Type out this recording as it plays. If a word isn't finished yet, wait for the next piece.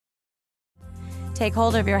Take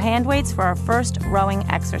hold of your hand weights for our first rowing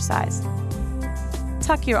exercise.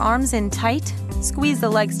 Tuck your arms in tight, squeeze the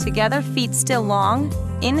legs together, feet still long.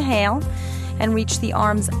 Inhale and reach the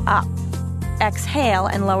arms up. Exhale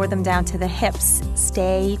and lower them down to the hips.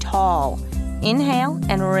 Stay tall. Inhale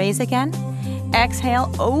and raise again.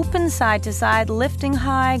 Exhale, open side to side, lifting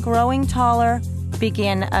high, growing taller.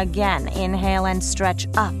 Begin again. Inhale and stretch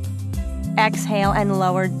up. Exhale and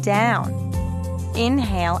lower down.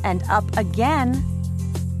 Inhale and up again.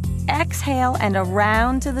 Exhale and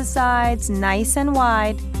around to the sides, nice and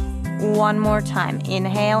wide. One more time.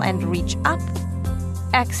 Inhale and reach up.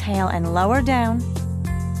 Exhale and lower down.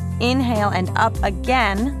 Inhale and up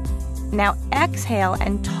again. Now exhale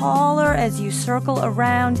and taller as you circle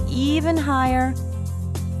around, even higher.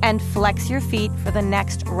 And flex your feet for the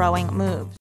next rowing move.